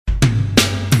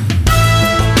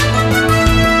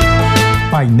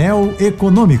Painel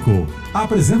Econômico.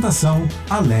 Apresentação: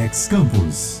 Alex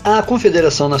Campos. A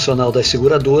Confederação Nacional das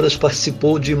Seguradoras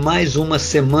participou de mais uma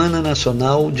Semana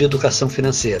Nacional de Educação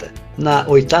Financeira. Na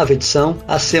 8ª edição,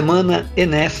 a Semana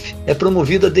ENEF é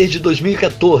promovida desde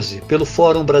 2014 pelo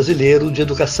Fórum Brasileiro de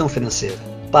Educação Financeira.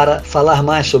 Para falar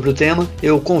mais sobre o tema,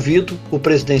 eu convido o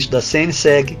presidente da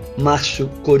CNseg, Marcio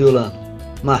Coriolano.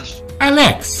 Márcio.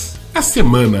 Alex, a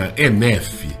Semana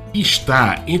ENEF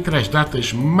está entre as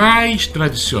datas mais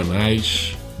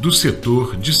tradicionais do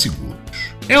setor de seguros.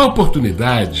 É a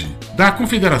oportunidade da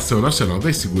Confederação Nacional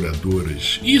das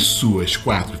Seguradoras e suas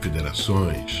 4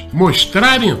 federações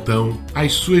mostrarem então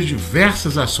as suas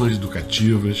diversas ações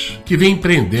educativas que vem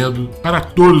empreendendo para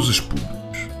todos os públicos.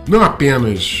 Não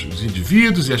apenas os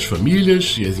indivíduos e as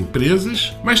famílias e as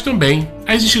empresas, mas também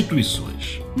as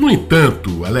instituições. No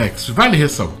entanto, Alex, vale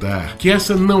ressaltar que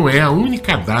essa não é a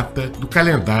única data do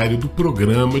calendário do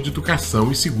Programa de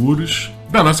Educação e Seguros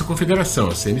da nossa confederação,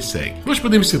 a CNseg. Nós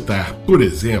podemos citar, por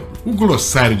exemplo, o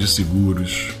glossário de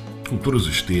seguros, com todos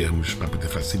os termos para poder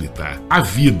facilitar a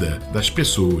vida das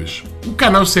pessoas, o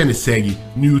canal CNseg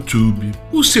no YouTube,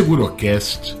 o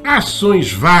Segurocast,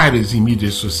 ações várias em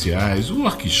mídias sociais,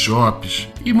 workshops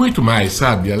e muito mais,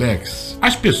 sabe, Alex?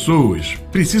 As pessoas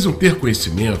precisam ter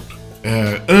conhecimento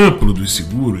amplo dos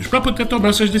seguros para poder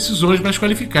tomar suas decisões mais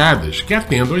qualificadas, que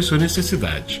atendam às suas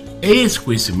necessidades. É esse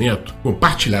conhecimento,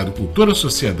 compartilhado com toda a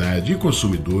sociedade e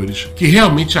consumidores, que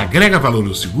realmente agrega valor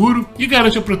ao seguro e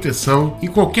garante a proteção em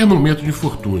qualquer momento de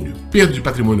infortúnio, perda de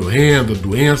patrimônio ou renda,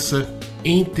 doença,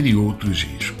 entre outros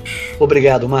riscos.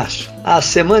 Obrigado, Márcio. A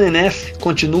Semana ENEF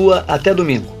continua até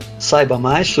domingo. Saiba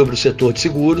mais sobre o setor de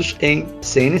seguros em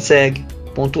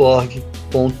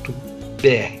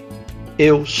cnseg.org.br.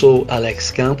 Eu sou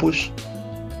Alex Campos.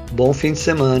 Bom fim de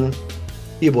semana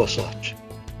e boa sorte.